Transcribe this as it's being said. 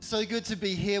So good to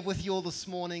be here with you all this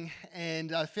morning,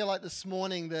 and I feel like this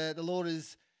morning the Lord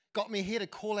has got me here to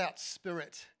call out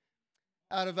spirit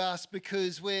out of us,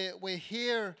 because we're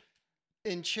here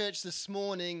in church this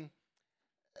morning,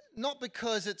 not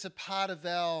because it's a part of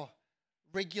our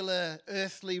regular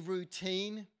earthly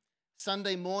routine.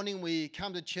 Sunday morning we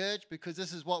come to church because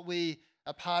this is what we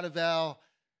are part of our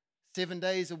 7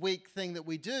 days a week thing that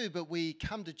we do, but we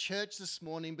come to church this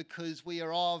morning because we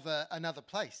are of another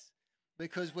place.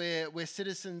 Because we're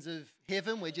citizens of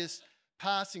heaven. We're just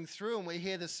passing through, and we're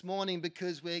here this morning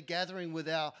because we're gathering with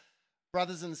our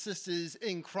brothers and sisters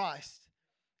in Christ.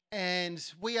 And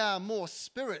we are more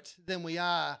spirit than we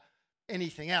are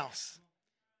anything else.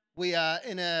 We are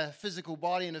in a physical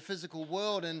body, in a physical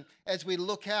world, and as we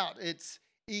look out, it's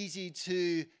easy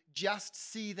to just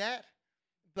see that.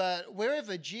 But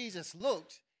wherever Jesus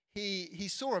looked, he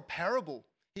saw a parable.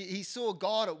 He saw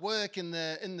God at work in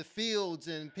the fields,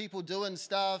 and people doing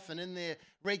stuff, and in their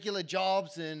regular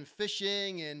jobs, and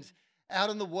fishing, and out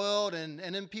in the world, and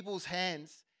in people's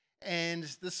hands. And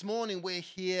this morning we're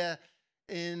here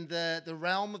in the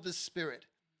realm of the Spirit.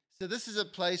 So this is a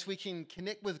place we can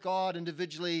connect with God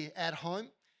individually at home,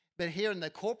 but here in the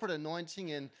corporate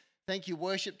anointing. And thank you,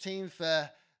 worship team, for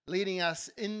leading us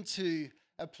into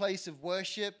a place of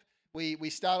worship. We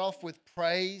start off with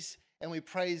praise, and we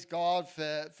praise God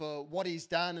for what he's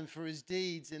done and for his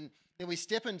deeds. And then we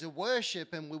step into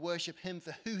worship, and we worship him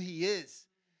for who he is.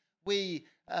 We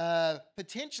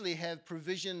potentially have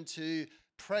provision to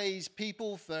praise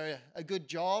people for a good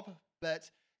job,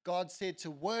 but God said to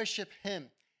worship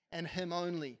him and him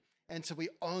only. And so we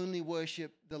only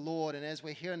worship the Lord. And as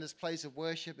we're here in this place of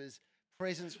worship, his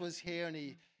presence was here, and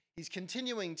he's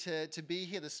continuing to be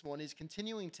here this morning. He's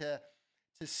continuing to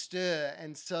stir.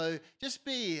 And so just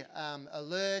be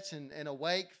alert and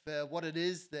awake for what it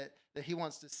is that he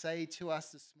wants to say to us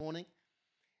this morning.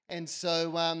 And so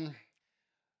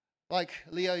like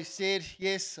Leo said,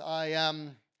 yes,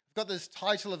 I've got this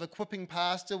title of equipping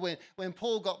pastor. When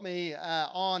Paul got me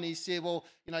on, he said, well,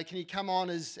 can you come on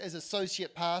as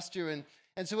associate pastor?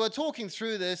 And so we're talking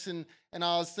through this, and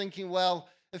I was thinking, well,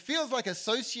 it feels like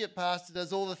associate pastor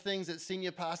does all the things that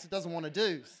senior pastor doesn't want to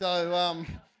do.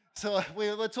 So we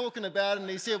were talking about it, and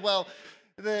he said, well,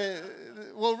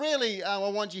 really, I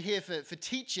want you here for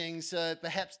teaching, so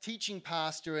perhaps teaching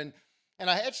pastor. And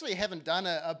I actually haven't done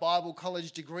a Bible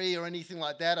college degree or anything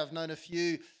like that. I've known a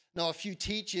few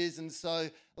teachers, and so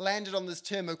landed on this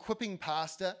term, equipping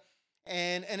pastor.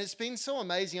 And it's been so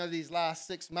amazing over these last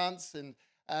 6 months. And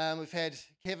we've had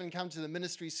Kevin come to the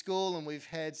ministry school, and we've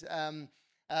had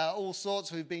all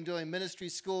sorts. We've been doing ministry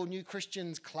school, new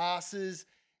Christians classes.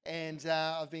 And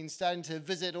I've been starting to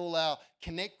visit all our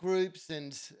connect groups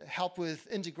and help with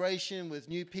integration with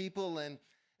new people. And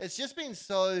it's just been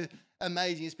so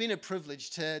amazing. It's been a privilege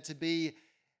to be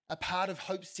a part of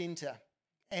Hope Center,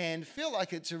 and feel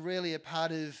like it's really a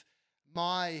part of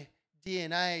my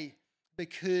DNA,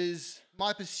 because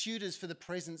my pursuit is for the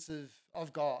presence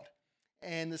of God.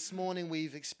 And this morning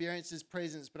we've experienced his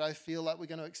presence, but I feel like we're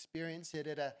going to experience it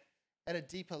at a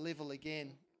deeper level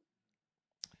again.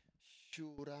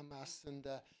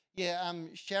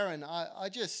 And Sharon, I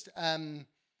just I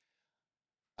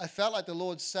felt like the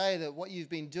Lord say that what you've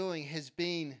been doing has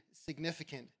been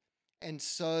significant, and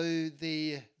so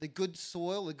the good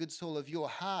soil of your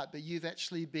heart, but you've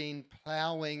actually been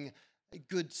plowing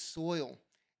good soil,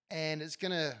 and it's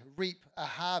going to reap a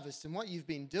harvest. And what you've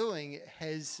been doing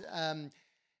has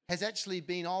actually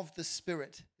been of the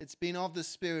Spirit. It's been of the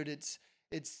Spirit.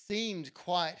 It seemed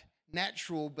quite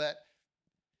natural, but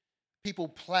people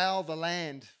plow the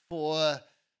land for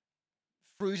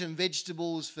fruit and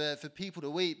vegetables for people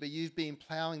to eat, but you've been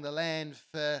plowing the land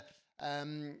for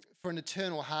an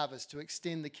eternal harvest, to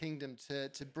extend the kingdom,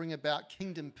 to bring about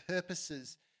kingdom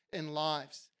purposes in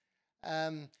lives.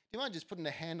 Do you mind just putting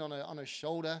a hand on a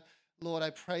shoulder? Lord,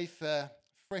 I pray for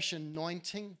fresh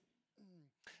anointing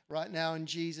right now in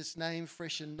Jesus' name,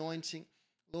 fresh anointing.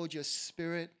 Lord, your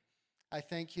Spirit, I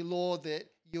thank you, Lord, that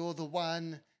you're the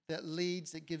one that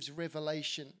leads, that gives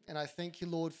revelation. And I thank you,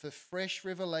 Lord, for fresh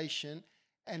revelation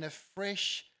and a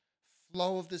fresh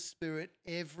flow of the Spirit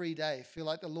every day. I feel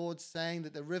like the Lord's saying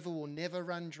that the river will never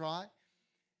run dry,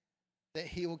 that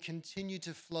he will continue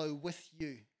to flow with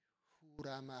you.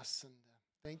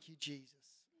 Thank you, Jesus.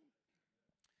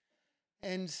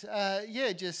 And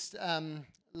just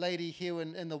lady here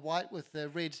in the white with the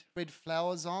red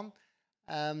flowers on.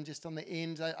 Just on the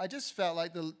end, I just felt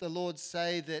like the Lord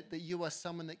say that you are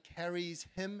someone that carries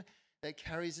him, that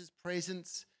carries his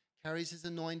presence, carries his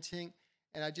anointing,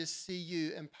 and I just see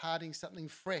you imparting something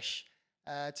fresh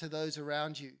to those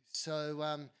around you.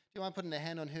 So you mind putting a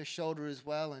hand on her shoulder as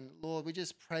well? And Lord, we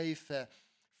just pray for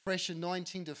fresh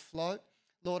anointing to flow.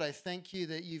 Lord, I thank you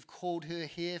that you've called her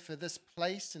here for this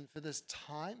place and for this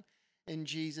time in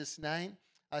Jesus' name.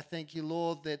 I thank you,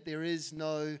 Lord, that there is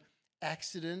no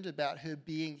accident about her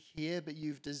being here, but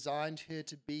you've designed her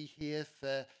to be here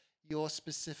for your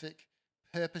specific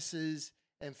purposes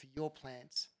and for your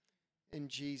plans in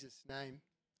Jesus' name.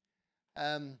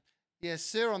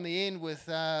 Sir on the end with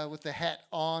the hat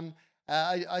on.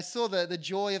 I saw the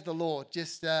joy of the Lord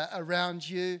just around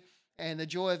you. And the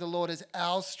joy of the Lord is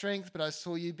our strength, but I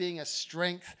saw you being a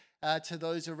strength to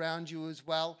those around you as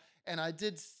well. And I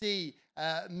did see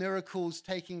miracles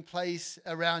taking place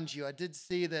around you. I did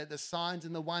see the signs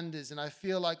and the wonders. And I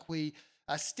feel like we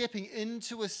are stepping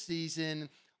into a season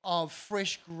of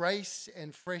fresh grace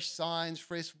and fresh signs,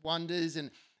 fresh wonders. And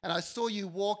I saw you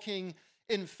walking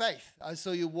in faith. I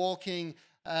saw you walking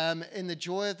in the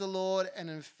joy of the Lord and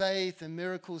in faith, and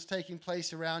miracles taking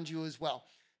place around you as well.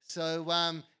 So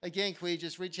again, can we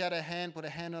just reach out a hand, put a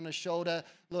hand on a shoulder?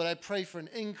 Lord, I pray for an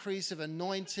increase of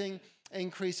anointing,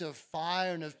 increase of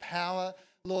fire and of power.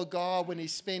 Lord God, when he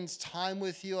spends time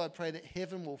with you, I pray that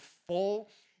heaven will fall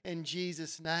in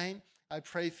Jesus' name. I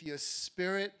pray for your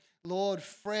spirit. Lord,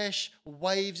 fresh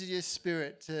waves of your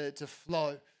spirit to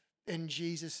flow in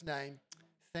Jesus' name.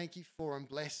 Thank you for him.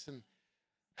 Bless him.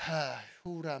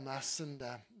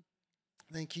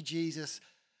 Thank you, Jesus.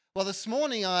 Well, this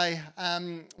morning I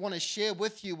want to share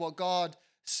with you what God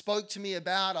spoke to me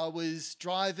about. I was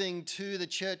driving to the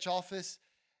church office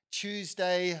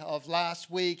Tuesday of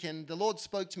last week, and the Lord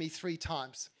spoke to me 3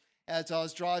 times as I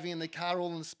was driving in the car,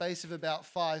 all in the space of about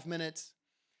 5 minutes.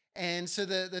 And so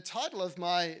the title of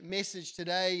my message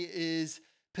today is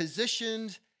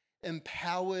Positioned,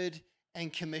 Empowered,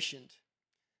 and Commissioned.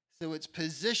 So it's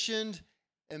positioned,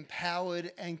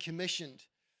 empowered, and commissioned.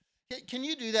 Can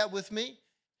you do that with me?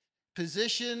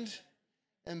 Positioned,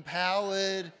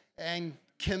 empowered, and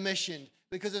commissioned.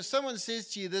 Because if someone says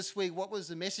to you this week, what was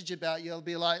the message about? You'll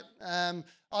be like,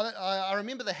 I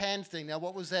remember the hand thing. Now,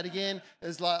 what was that again?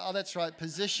 It's like, oh, that's right,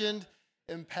 positioned,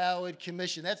 empowered,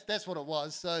 commissioned. That's what it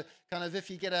was. So kind of if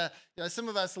you get some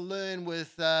of us learn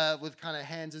with kind of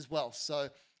hands as well. So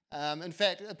in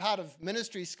fact, a part of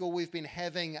ministry school, we've been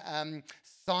having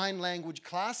sign language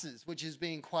classes, which has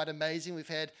been quite amazing. We've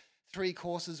had 3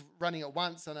 courses running at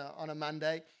once on a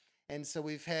Monday. And so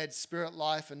we've had Spirit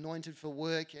Life, Anointed for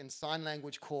Work, and Sign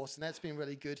Language course. And that's been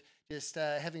really good, just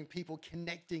having people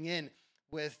connecting in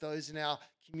with those in our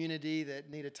community that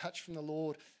need a touch from the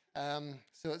Lord.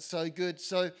 So it's so good.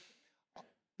 So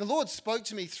the Lord spoke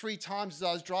to me 3 times as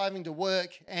I was driving to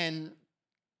work. And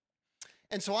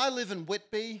so I live in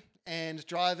Whitby and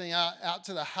driving out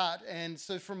to the hut. And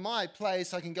so from my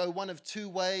place, I can go one of 2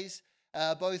 ways.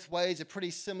 Both ways are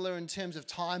pretty similar in terms of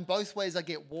time. Both ways I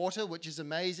get water, which is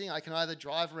amazing. I can either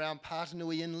drive around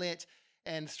Patanui Inlet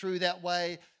and through that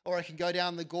way, or I can go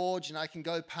down the gorge and I can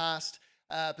go past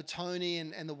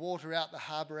Petone and the water out, the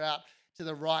harbour out to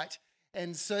the right.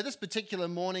 And so this particular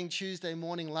morning, Tuesday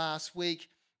morning last week,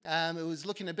 it was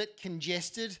looking a bit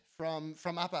congested from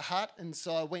Upper Hutt, and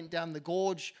so I went down the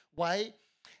gorge way.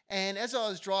 And as I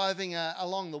was driving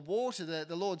along the water,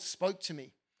 the Lord spoke to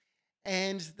me.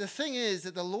 And the thing is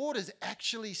that the Lord is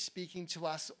actually speaking to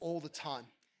us all the time,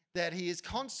 that he is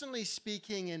constantly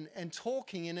speaking and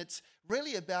talking, and it's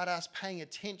really about us paying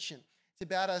attention. It's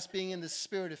about us being in the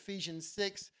Spirit. Ephesians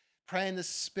 6, praying the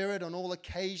Spirit on all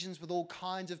occasions with all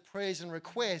kinds of prayers and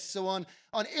requests. So on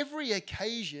every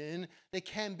occasion, there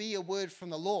can be a word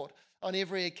from the Lord. On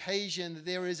every occasion,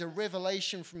 there is a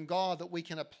revelation from God that we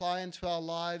can apply into our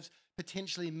lives,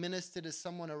 potentially minister to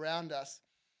someone around us.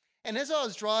 And as I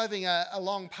was driving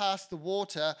along past the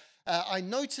water, I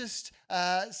noticed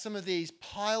some of these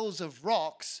piles of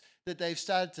rocks that they've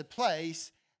started to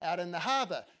place out in the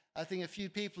harbour. I think a few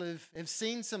people have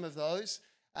seen some of those.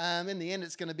 In the end,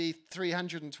 it's going to be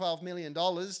 $312 million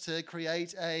to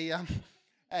create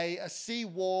a sea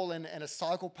wall and a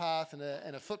cycle path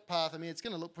and a footpath. I mean, it's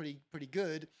going to look pretty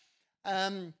good.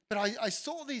 But I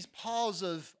saw these piles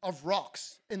of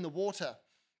rocks in the water.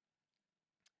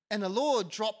 And the Lord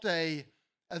dropped a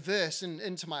verse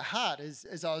into my heart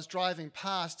as I was driving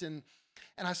past, and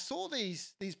I saw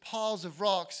these piles of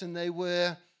rocks, and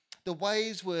the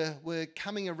waves were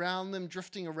coming around them,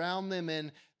 drifting around them,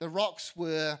 and the rocks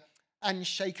were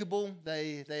unshakable.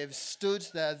 They have stood.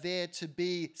 They're there to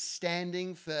be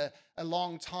standing for a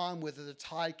long time, whether the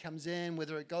tide comes in,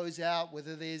 whether it goes out,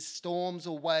 whether there's storms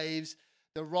or waves,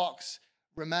 the rocks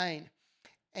remain.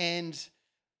 And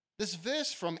this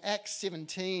verse from Acts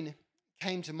 17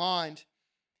 came to mind.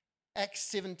 Acts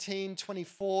 17,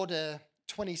 24 to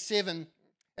 27.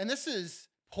 And this is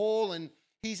Paul, and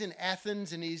he's in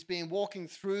Athens, and he's been walking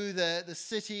through the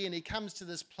city, and he comes to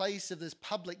this place of this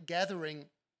public gathering,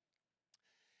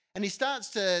 and he starts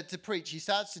to preach. He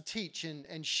starts to teach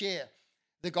and share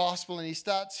the gospel, and he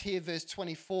starts here, verse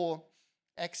 24,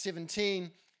 Acts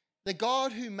 17. The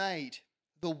God who made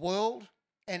the world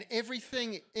and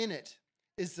everything in it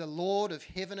is the Lord of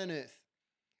heaven and earth,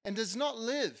 and does not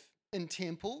live in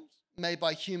temples made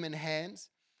by human hands,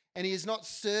 and he is not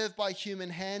served by human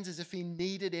hands as if he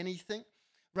needed anything.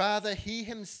 Rather, he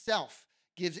himself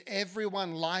gives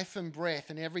everyone life and breath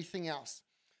and everything else.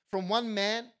 From one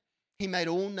man, he made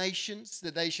all nations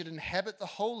that they should inhabit the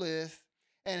whole earth,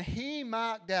 and he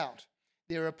marked out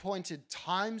their appointed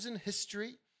times in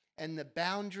history and the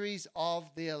boundaries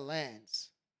of their lands.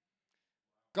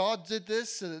 God did this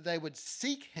so that they would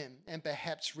seek him and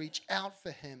perhaps reach out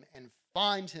for him and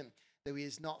find him, though he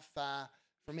is not far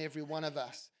from every one of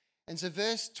us. And so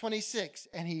verse 26,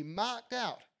 and he marked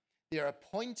out their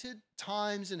appointed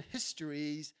times and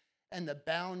histories and the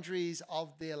boundaries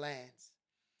of their lands.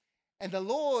 And the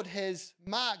Lord has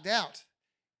marked out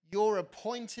your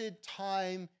appointed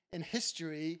time and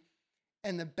history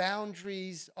and the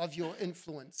boundaries of your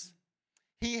influence.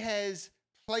 He has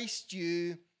placed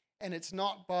you, and it's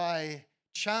not by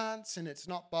chance and it's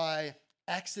not by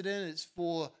accident. It's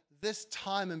for this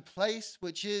time and place,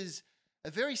 which is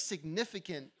a very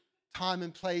significant time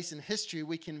and place in history.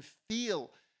 We can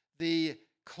feel the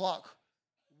clock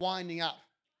winding up.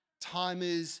 Time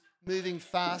is moving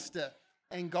faster,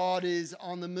 and God is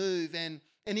on the move. And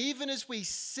even as we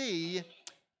see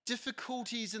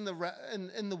difficulties in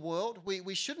the world,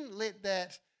 we shouldn't let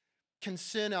that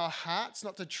concern our hearts,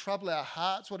 not to trouble our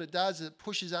hearts. What it does is it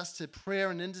pushes us to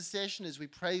prayer and intercession as we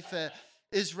pray for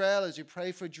Israel, as we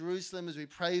pray for Jerusalem, as we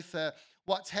pray for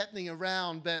what's happening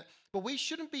around. But we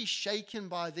shouldn't be shaken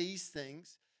by these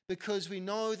things, because we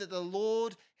know that the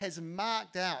Lord has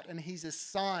marked out and he's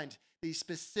assigned these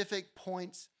specific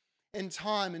points in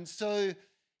time. And so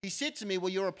he said to me, well,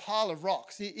 you're a pile of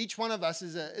rocks. Each one of us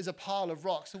is a pile of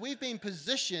rocks. So we've been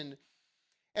positioned,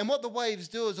 and what the waves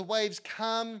do is the waves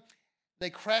come, they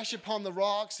crash upon the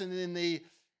rocks, and then the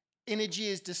energy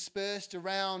is dispersed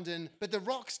around, but the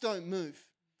rocks don't move.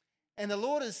 And the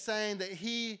Lord is saying that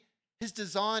his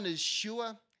design is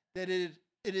sure, that it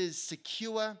is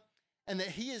secure, and that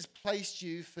he has placed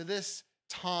you for this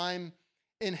time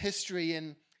in history.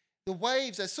 And the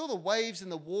waves, I saw the waves in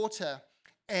the water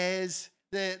as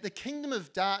the kingdom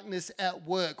of darkness at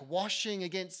work, washing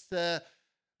against the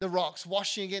rocks,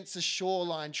 washing against the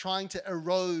shoreline, trying to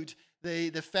erode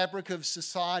the fabric of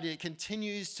society. It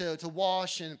continues to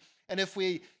wash, and if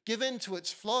we give in to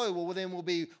its flow, well, then we'll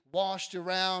be washed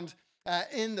around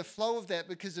in the flow of that,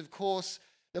 because, of course,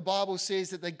 the Bible says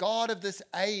that the God of this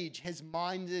age has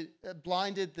blinded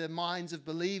the minds of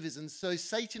believers, and so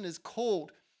Satan is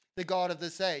called the God of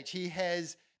this age. He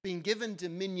has been given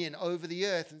dominion over the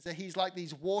earth, and so he's like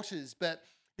these waters, but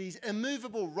these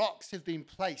immovable rocks have been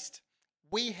placed.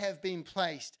 We have been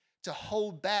placed to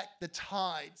hold back the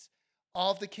tides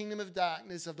of the kingdom of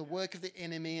darkness, of the work of the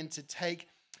enemy, and to take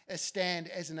a stand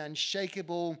as an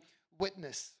unshakable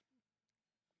witness.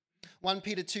 1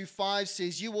 Peter 2:5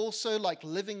 says, you also, like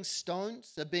living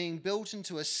stones, are being built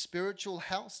into a spiritual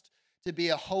house to be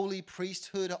a holy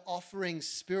priesthood, offering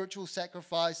spiritual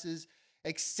sacrifices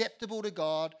acceptable to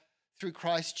God through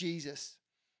Christ Jesus.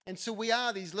 And so we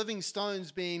are these living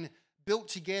stones being built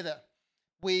together.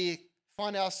 We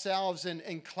find ourselves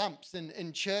in clumps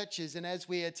in churches, and as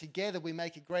we are together, we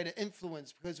make a greater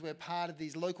influence because we're part of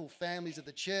these local families of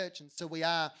the church. And so we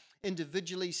are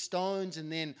individually stones,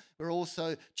 and then we're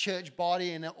also church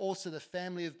body and also the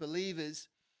family of believers.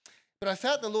 But I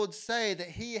felt the Lord say that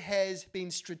he has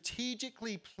been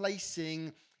strategically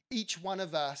placing each one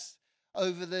of us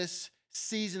over this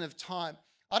season of time.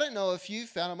 I don't know if you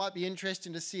found, it might be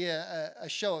interesting to see a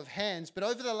show of hands, but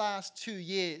over the last 2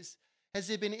 years, has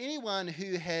there been anyone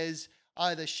who has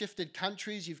either shifted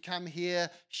countries, you've come here,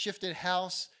 shifted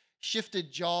house,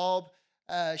 shifted job,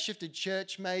 shifted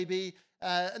church maybe?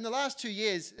 In the last 2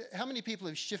 years, how many people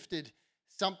have shifted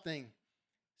something?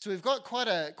 So we've got quite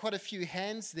a few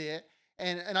hands there.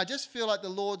 And I just feel like the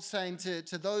Lord's saying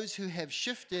to those who have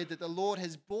shifted that the Lord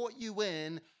has brought you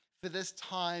in for this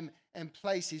time and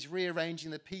place. He's rearranging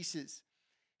the pieces.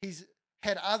 He's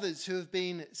had others who have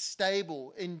been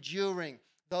stable, enduring,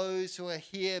 those who are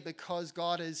here because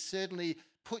God has certainly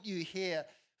put you here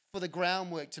for the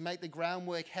groundwork, to make the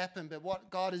groundwork happen. But what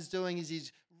God is doing is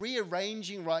he's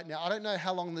rearranging right now. I don't know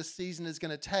how long this season is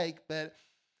going to take, but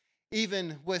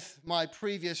even with my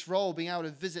previous role, being able to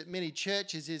visit many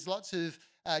churches, there's lots of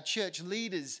church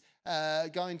leaders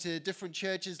going to different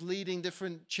churches, leading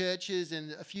different churches,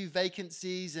 and a few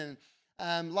vacancies, and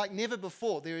like never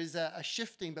before, there is a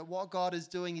shifting. But what God is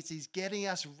doing is He's getting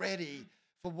us ready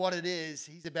for what it is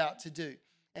He's about to do.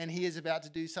 And He is about to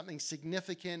do something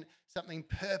significant, something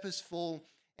purposeful,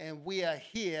 and we are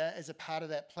here as a part of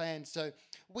that plan. So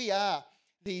we are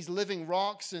these living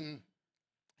rocks. And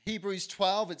Hebrews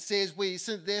 12, it says,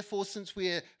 therefore, since we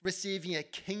are receiving a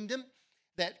kingdom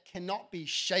that cannot be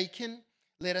shaken,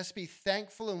 let us be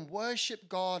thankful and worship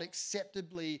God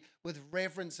acceptably with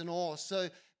reverence and awe. So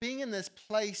being in this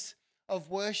place of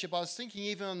worship, I was thinking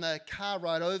even on the car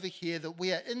ride over here that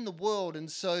we are in the world. And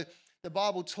so the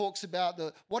Bible talks about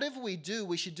whatever we do,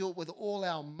 we should do it with all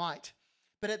our might.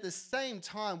 But at the same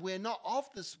time, we're not of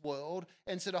this world,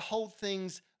 and so to hold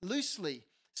things loosely.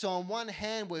 So on one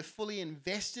hand, we're fully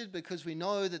invested because we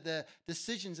know that the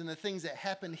decisions and the things that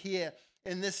happen here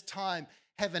in this time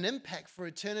have an impact for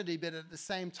eternity, but at the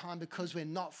same time, because we're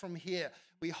not from here,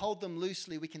 we hold them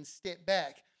loosely. We can step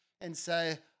back and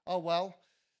say, oh, well,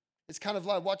 it's kind of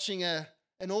like watching an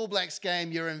All Blacks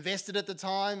game. You're invested at the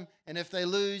time, and if they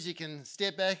lose, you can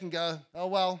step back and go, oh,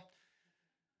 well,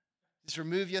 just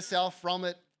remove yourself from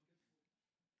it.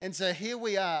 And so here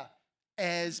we are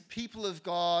as people of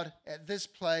God at this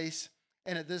place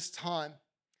and at this time.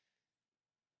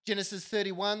 Genesis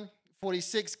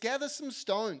 31:46, gather some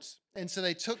stones. And so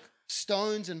they took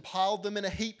stones and piled them in a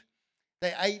heap.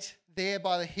 They ate there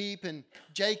by the heap, and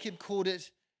Jacob called it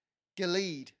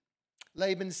Gilead.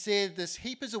 Laban said, this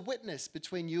heap is a witness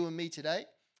between you and me today.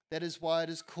 That is why it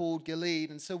is called Gilead.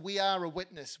 And so we are a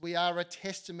witness. We are a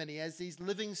testimony as these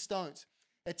living stones,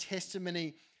 a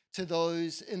testimony to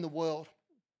those in the world.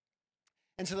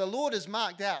 And so the Lord has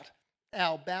marked out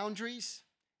our boundaries,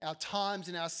 our times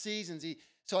and our seasons.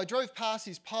 So I drove past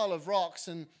this pile of rocks,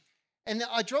 and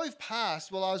I drove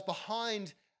past while I was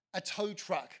behind a tow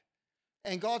truck.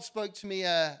 And God spoke to me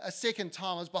a second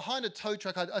time. I was behind a tow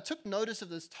truck. I took notice of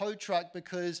this tow truck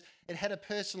because it had a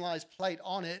personalized plate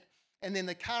on it. And then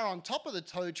the car on top of the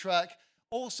tow truck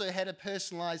also had a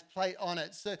personalized plate on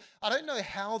it. So I don't know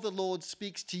how the Lord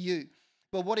speaks to you.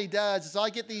 But what He does is I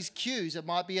get these cues. It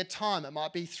might be a time. It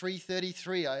might be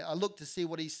 3:33. I look to see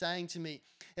what He's saying to me.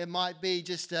 It might be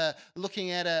just looking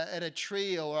at a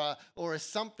tree or a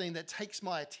something that takes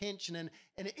my attention. And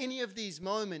in any of these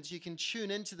moments, you can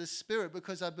tune into the Spirit,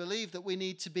 because I believe that we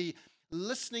need to be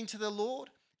listening to the Lord,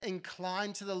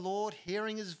 inclined to the Lord,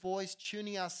 hearing His voice,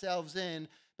 tuning ourselves in,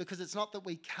 because it's not that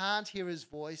we can't hear His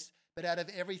voice, but out of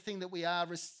everything that we are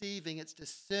receiving, it's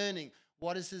discerning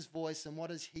what is His voice and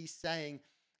what is He saying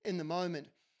in the moment.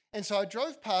 And so I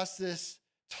drove past this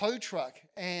tow truck,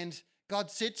 and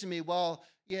God said to me, well,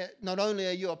 yeah, not only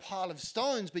are you a pile of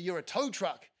stones, but you're a tow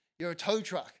truck. You're a tow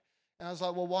truck. And I was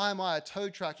like, well, why am I a tow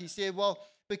truck? He said, well,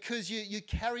 because you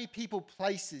carry people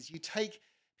places. You take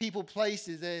people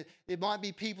places. There might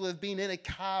be people who have been in a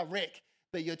car wreck,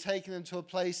 but you're taking them to a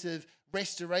place of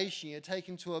restoration. You're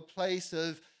taking them to a place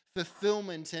of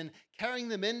fulfillment and carrying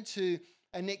them into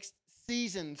a next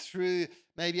season through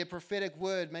maybe a prophetic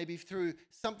word, maybe through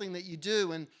something that you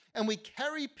do. And we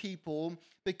carry people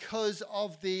because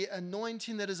of the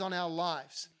anointing that is on our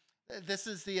lives. This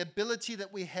is the ability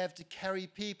that we have to carry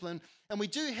people. And we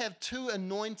do have two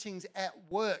anointings at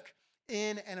work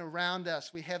in and around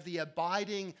us. We have the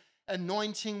abiding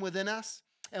anointing within us,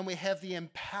 and we have the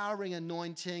empowering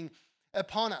anointing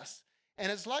upon us.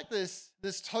 And it's like this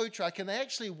tow truck, and they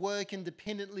actually work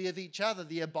independently of each other.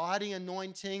 The abiding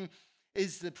anointing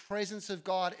is the presence of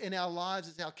God in our lives.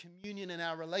 It's our communion and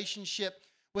our relationship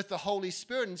with the Holy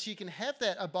Spirit. And so you can have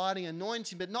that abiding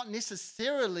anointing, but not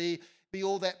necessarily be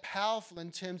all that powerful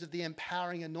in terms of the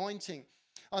empowering anointing.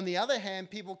 On the other hand,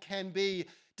 people can be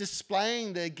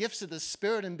displaying the gifts of the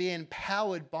Spirit and be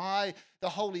empowered by the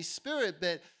Holy Spirit,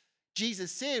 but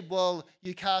Jesus said, well,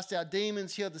 you cast out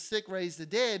demons, heal the sick, raise the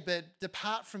dead, but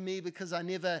depart from me because I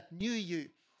never knew you.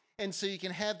 And so you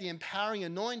can have the empowering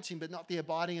anointing, but not the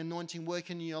abiding anointing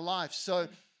working in your life. So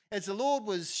as the Lord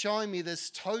was showing me this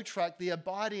tow truck, the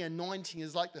abiding anointing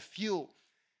is like the fuel.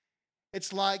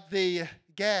 It's like the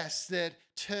gas that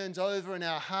turns over in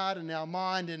our heart and our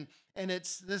mind. And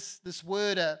it's this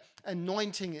word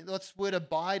anointing, this word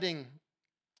abiding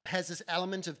has this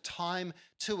element of time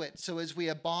to it. So as we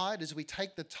abide, as we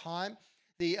take the time,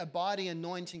 the abiding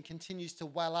anointing continues to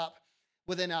well up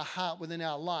within our heart, within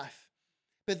our life.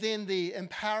 But then the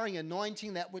empowering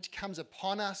anointing, that which comes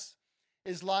upon us,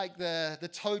 is like the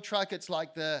tow truck. It's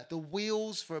like the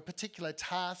wheels for a particular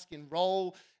task and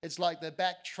role. It's like the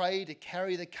back tray to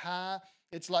carry the car.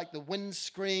 It's like the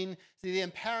windscreen. See, the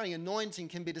empowering anointing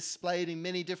can be displayed in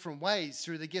many different ways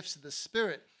through the gifts of the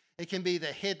Spirit. It can be the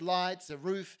headlights, the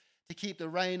roof, to keep the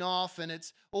rain off, and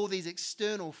it's all these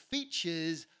external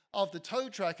features of the tow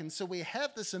truck. And so we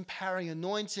have this empowering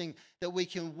anointing that we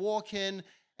can walk in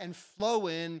and flow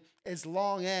in as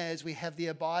long as we have the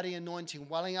abiding anointing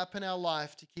welling up in our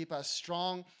life to keep us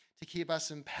strong, to keep us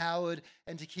empowered,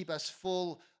 and to keep us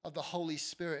full of the Holy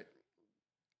Spirit.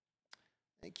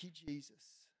 Thank you, Jesus.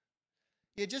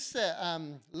 Yeah, just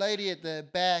the lady at the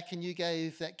back, and you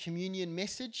gave that communion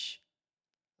message.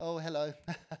 Oh, hello.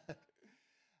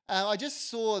 I just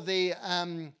saw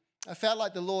I felt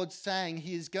like the Lord saying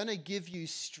He is going to give you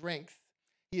strength.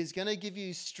 He is going to give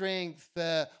you strength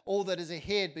for all that is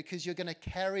ahead, because you're going to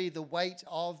carry the weight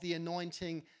of the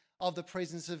anointing of the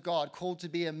presence of God, called to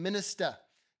be a minister,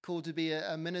 called to be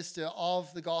a minister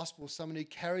of the gospel, someone who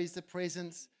carries the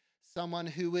presence, someone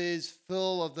who is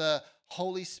full of the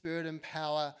Holy Spirit and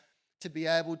power to be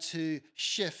able to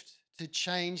shift, to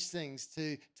change things,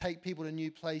 to take people to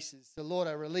new places. So Lord,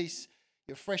 I release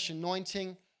your fresh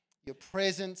anointing, your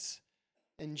presence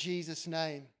in Jesus'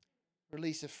 name.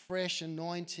 Release a fresh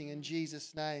anointing in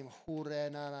Jesus' name.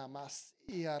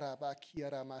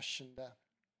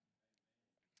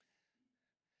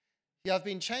 Yeah, I've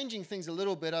been changing things a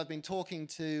little bit. I've been talking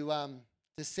to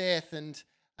Seth and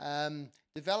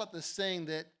developed this thing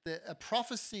that a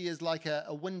prophecy is like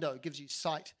a window. It gives you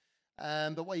sight.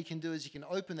 But what you can do is you can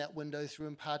open that window through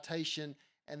impartation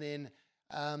and then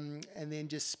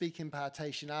just speak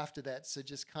impartation after that. So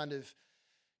just kind of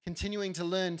continuing to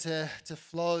learn to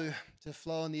flow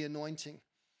in the anointing.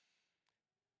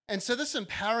 And so this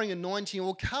empowering anointing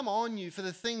will come on you for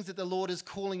the things that the Lord is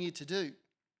calling you to do.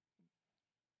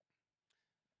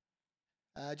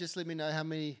 Just let me know how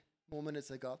many more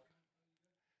minutes I got.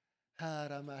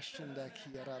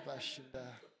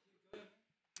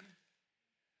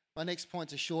 My next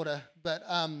points are shorter, but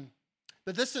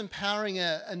this empowering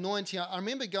anointing, I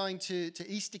remember going to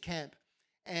Easter camp,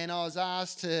 and I was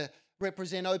asked to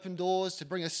represent Open Doors, to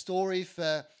bring a story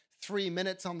for 3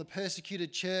 minutes on the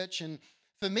persecuted church. And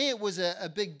for me, it was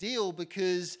a big deal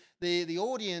because the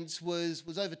audience was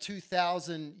over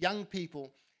 2,000 young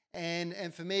people.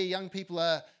 And for me, young people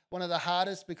are one of the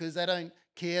hardest because they don't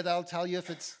care. They'll tell you if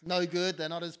it's no good. They're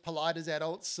not as polite as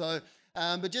adults. So,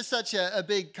 but just such a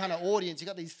big kind of audience. You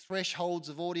got these thresholds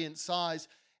of audience size.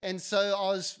 And so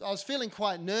I was feeling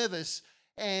quite nervous.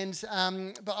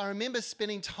 But I remember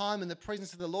spending time in the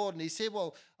presence of the Lord, and He said,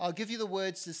 well, I'll give you the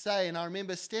words to say. And I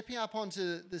remember stepping up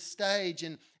onto the stage,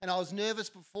 and I was nervous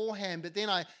beforehand, but then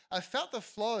I felt the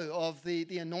flow of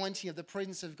the anointing of the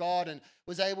presence of God and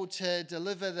was able to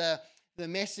deliver the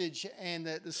message and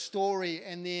the story,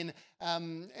 and then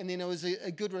it was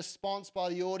a good response by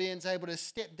the audience, able to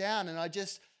step down, and I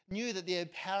just knew that the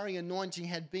empowering anointing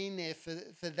had been there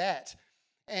for that.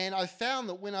 And I found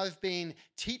that when I've been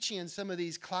teaching in some of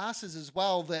these classes as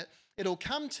well, that it'll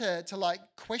come to like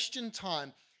question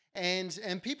time. And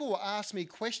people will ask me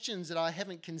questions that I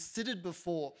haven't considered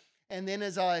before. And then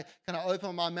as I kind of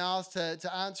open my mouth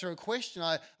to answer a question,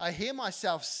 I hear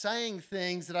myself saying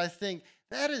things that I think,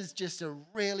 that is just a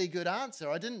really good answer.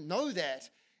 I didn't know that.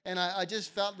 And I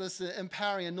just felt this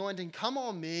empowering anointing come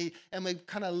on me, and we're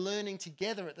kind of learning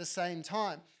together at the same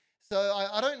time. So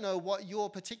I don't know what your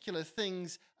particular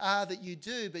things are that you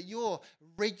do, but your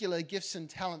regular gifts and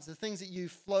talents, the things that you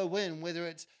flow in, whether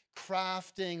it's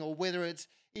crafting or whether it's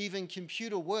even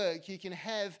computer work, you can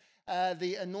have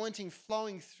the anointing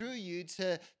flowing through you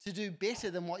to do better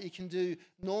than what you can do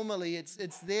normally. It's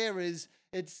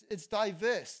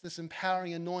diverse, this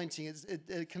empowering anointing.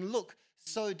 It can look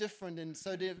so different in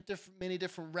many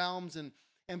different realms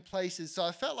and places. So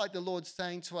I felt like the Lord's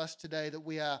saying to us today that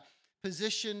we are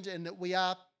positioned and that we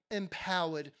are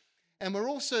empowered, and we're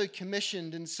also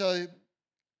commissioned. And so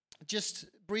just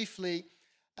briefly,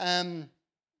 the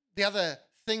other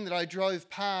thing that I drove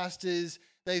past is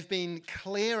they've been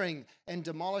clearing and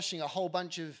demolishing a whole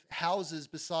bunch of houses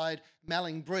beside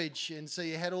Melling Bridge, and so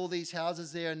you had all these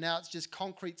houses there, and now it's just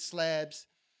concrete slabs.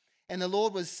 And the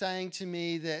Lord was saying to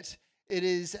me that it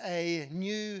is a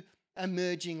new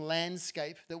emerging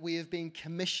landscape that we have been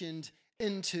commissioned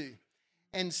into.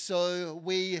 And so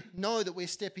we know that we're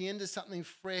stepping into something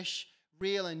fresh,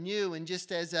 real, and new. And just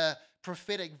as a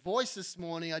prophetic voice this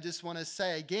morning, I just want to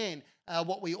say again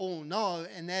what we all know,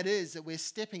 and that is that we're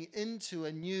stepping into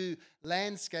a new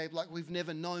landscape like we've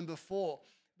never known before.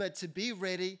 But to be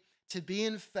ready, to be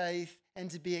in faith,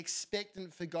 and to be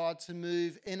expectant for God to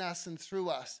move in us and through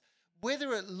us.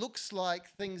 Whether it looks like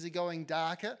things are going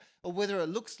darker or whether it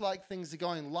looks like things are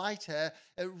going lighter,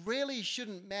 it really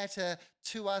shouldn't matter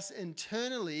to us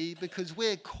internally, because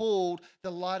we're called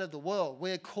the light of the world.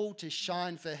 We're called to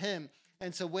shine for Him.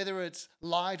 And so whether it's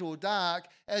light or dark,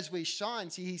 as we shine,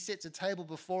 see, he sets a table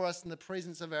before us in the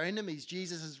presence of our enemies.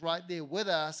 Jesus is right there with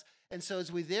us. And so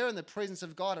as we're there in the presence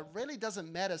of God, it really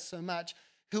doesn't matter so much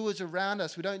who is around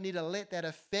us. We don't need to let that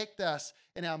affect us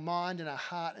in our mind and our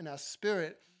heart and our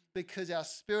spirit, because our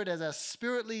spirit, as our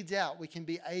spirit leads out, we can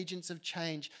be agents of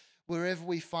change wherever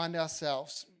we find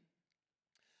ourselves.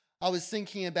 I was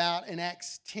thinking about in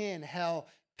Acts 10 how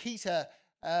Peter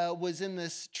was in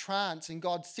this trance, and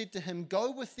God said to him,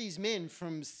 go with these men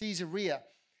from Caesarea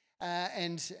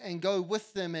and go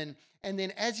with them. And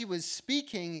then as he was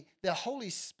speaking, the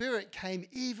Holy Spirit came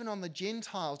even on the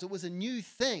Gentiles. It was a new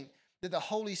thing that the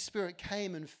Holy Spirit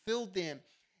came and filled them.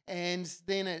 And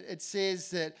then it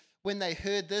says that when they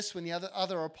heard this, when the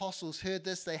other apostles heard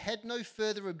this, they had no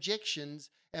further objections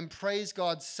and praised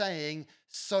God, saying,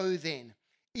 so then,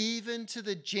 even to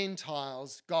the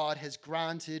Gentiles, God has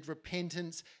granted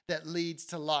repentance that leads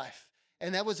to life.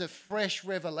 And that was a fresh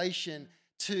revelation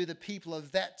to the people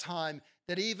of that time,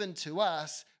 that even to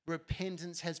us,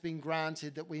 repentance has been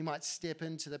granted, that we might step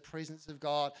into the presence of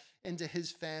God, into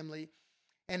his family,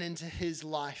 and into his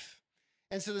life.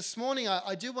 And so this morning,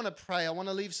 I do want to pray. I want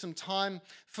to leave some time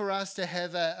for us to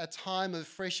have a time of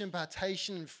fresh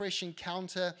impartation and fresh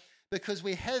encounter, because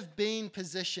we have been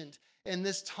positioned in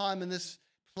this time, in this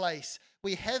place.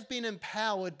 We have been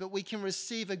empowered, but we can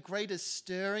receive a greater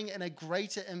stirring and a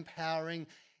greater empowering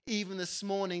even this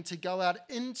morning to go out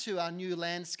into our new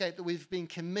landscape that we've been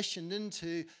commissioned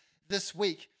into this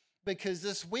week. Because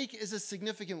this week is a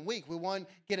significant week. We won't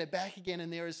get it back again,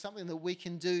 and there is something that we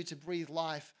can do to breathe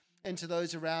life into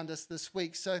those around us this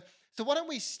week. So why don't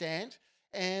we stand,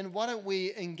 and why don't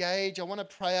we engage? I want to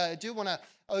pray. I do want to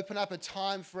open up a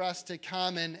time for us to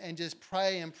come and just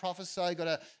pray and prophesy. I've got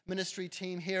a ministry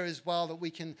team here as well that we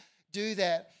can do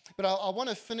that. But I want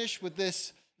to finish with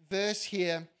this verse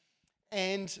here.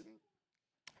 And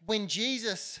when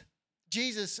Jesus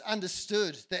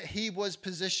understood that he was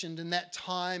positioned in that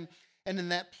time and in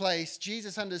that place,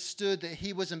 Jesus understood that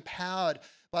he was empowered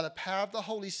by the power of the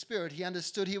Holy Spirit. He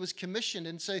understood he was commissioned.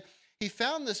 And so he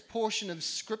found this portion of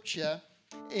scripture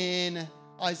in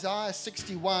Isaiah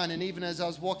 61. And even as I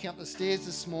was walking up the stairs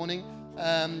this morning,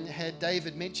 had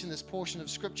David mentioned this portion of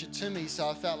scripture to me. So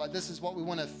I felt like this is what we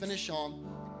want to finish on.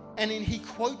 And then he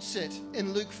quotes it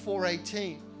in Luke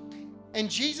 4:18. And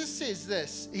Jesus says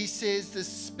this. He says, the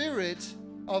Spirit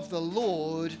of the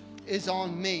Lord is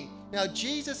on me. Now,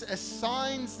 Jesus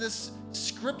assigns this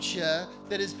scripture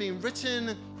that has been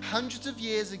written hundreds of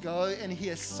years ago, and he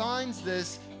assigns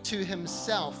this to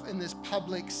himself in this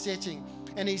public setting.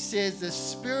 And he says, the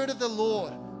Spirit of the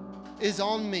Lord is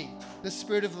on me. The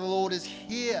Spirit of the Lord is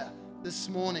here this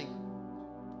morning,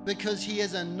 because he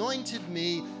has anointed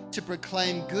me to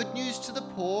proclaim good news to the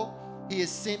poor. He has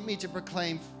sent me to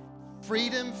proclaim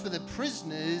freedom for the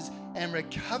prisoners and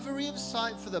recovery of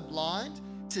sight for the blind,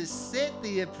 to set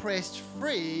the oppressed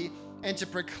free, and to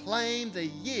proclaim the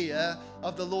year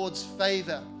of the Lord's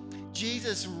favor.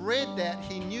 Jesus read that.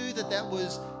 He knew that that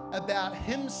was about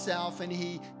himself, and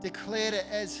he declared it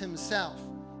as himself.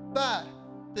 But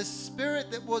the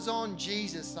Spirit that was on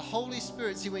Jesus, the Holy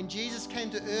Spirit, see, when Jesus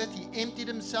came to earth, he emptied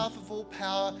himself of all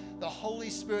power. The Holy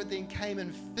Spirit then came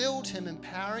and filled him,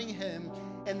 empowering him.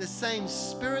 And the same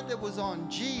Spirit that was on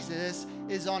Jesus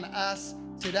is on us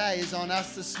today, is on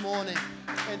us this morning.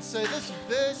 And so this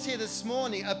verse here this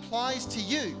morning applies to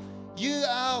you. You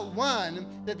are one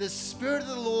that the Spirit of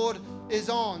the Lord is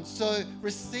on. So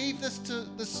receive this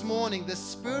this morning. The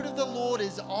Spirit of the Lord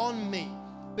is on me,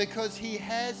 because he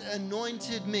has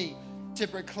anointed me to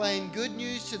proclaim good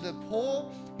news to the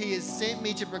poor. He has sent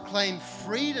me to proclaim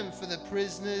freedom for the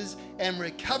prisoners and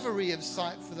recovery of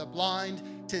sight for the blind,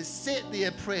 to set the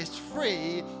oppressed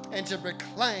free, and to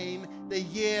proclaim the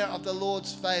year of the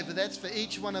Lord's favor. That's for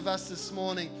each one of us this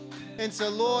morning. And so,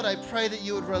 Lord, I pray that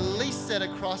you would release that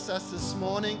across us this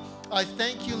morning. I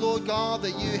thank you, Lord God,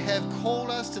 that you have called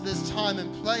us to this time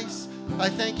and place. I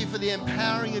thank you for the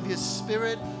empowering of your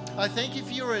Spirit. I thank you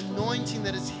for your anointing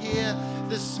that is here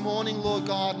this morning, Lord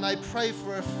God. And I pray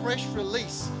for a fresh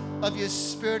release of your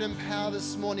Spirit and power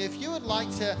this morning. If you would like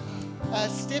to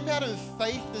step out in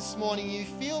faith this morning, you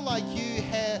feel like you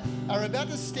are about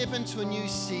to step into a new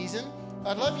season,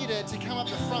 I'd love you to come up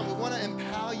the front. We want to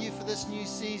empower you for this new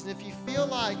season. If you feel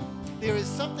like there is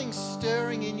something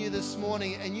stirring in you this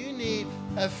morning and you need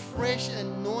a fresh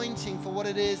anointing for what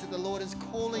it is that the Lord is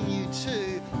calling you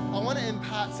to, I want to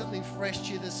impart something fresh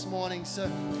to you this morning. So,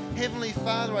 Heavenly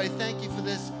Father, I thank you for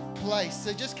this place.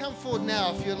 So just come forward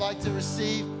now if you'd like to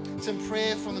receive some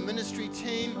prayer from the ministry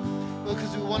team,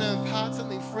 because we want to impart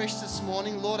something fresh this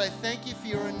morning. Lord, I thank you for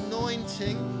your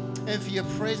anointing and for your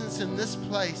presence in this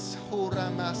place.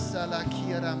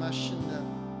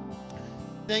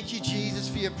 Thank you, Jesus,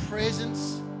 for your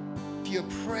presence. Your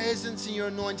presence and your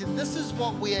anointing. This is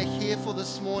what we are here for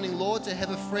this morning, Lord, to have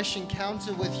a fresh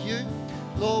encounter with you.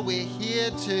 Lord, we're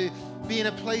here to be in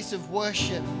a place of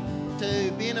worship,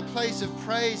 to be in a place of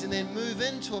praise, and then move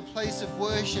into a place of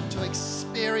worship to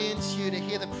experience you, to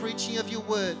hear the preaching of your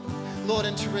word, Lord,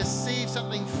 and to receive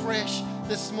something fresh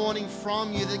this morning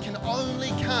from you that can only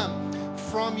come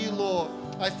from you, Lord.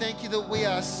 I thank you that we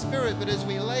are spirit, but as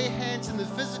we lay hands in the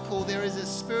physical, there is a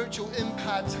spiritual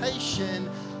impartation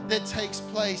that takes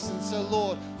place. And so,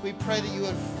 Lord, we pray that you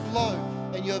would flow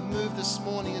and you would move this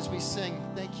morning as we sing.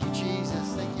 Thank you,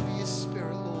 Jesus. Thank you for your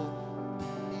spirit, Lord.